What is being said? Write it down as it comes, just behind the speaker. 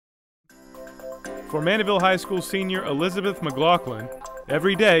For Mandeville High School senior Elisabeth McLaughlin,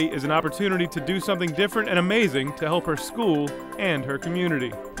 every day is an opportunity to do something different and amazing to help her school and her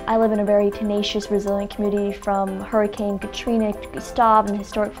community. I live in a very tenacious, resilient community from Hurricane Katrina to Gustav and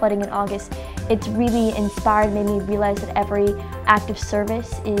historic flooding in August. It's really inspired, made me realize that every act of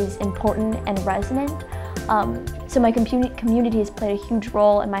service is important and resonant. So my community has played a huge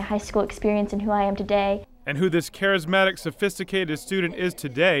role in my high school experience and who I am today. And who this charismatic, sophisticated student is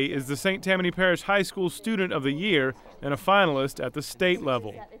today is the St. Tammany Parish High School Student of the Year and a finalist at the state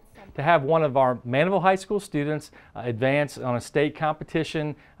level. To have one of our Mandeville High School students advance on a state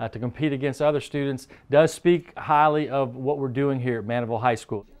competition to compete against other students does speak highly of what we're doing here at Mandeville High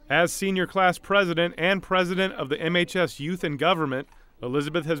School. As senior class president and president of the MHS Youth and Government,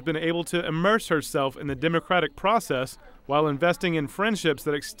 Elisabeth has been able to immerse herself in the democratic process while investing in friendships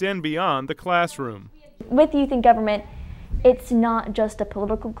that extend beyond the classroom. With Youth in Government, it's not just a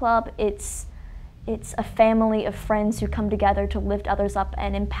political club, it's a family of friends who come together to lift others up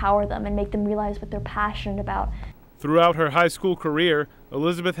and empower them and make them realize what they're passionate about. Throughout her high school career,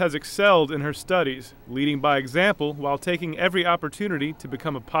 Elisabeth has excelled in her studies, leading by example while taking every opportunity to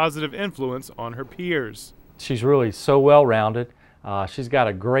become a positive influence on her peers. She's really so well-rounded. She's got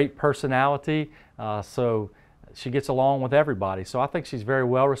a great personality, so she gets along with everybody. So I think she's very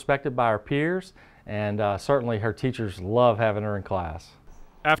well respected by her peers, and certainly her teachers love having her in class.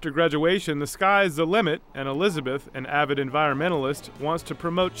 After graduation, the sky's the limit, and Elisabeth, an avid environmentalist, wants to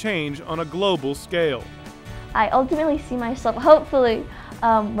promote change on a global scale. I ultimately see myself, hopefully,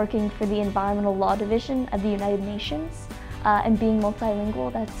 working for the Environmental Law Division of the United Nations and being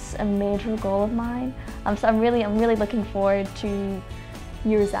multilingual. That's a major goal of mine. So I'm really looking forward to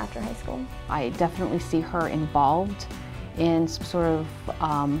years after high school. I definitely see her involved in some sort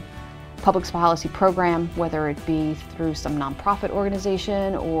of public policy program, whether it be through some nonprofit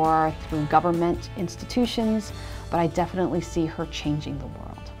organization or through government institutions, but I definitely see her changing the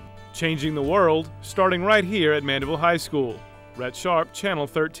world. Changing the world, starting right here at Mandeville High School. Rhett Sharp, Channel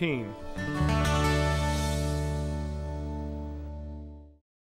 13.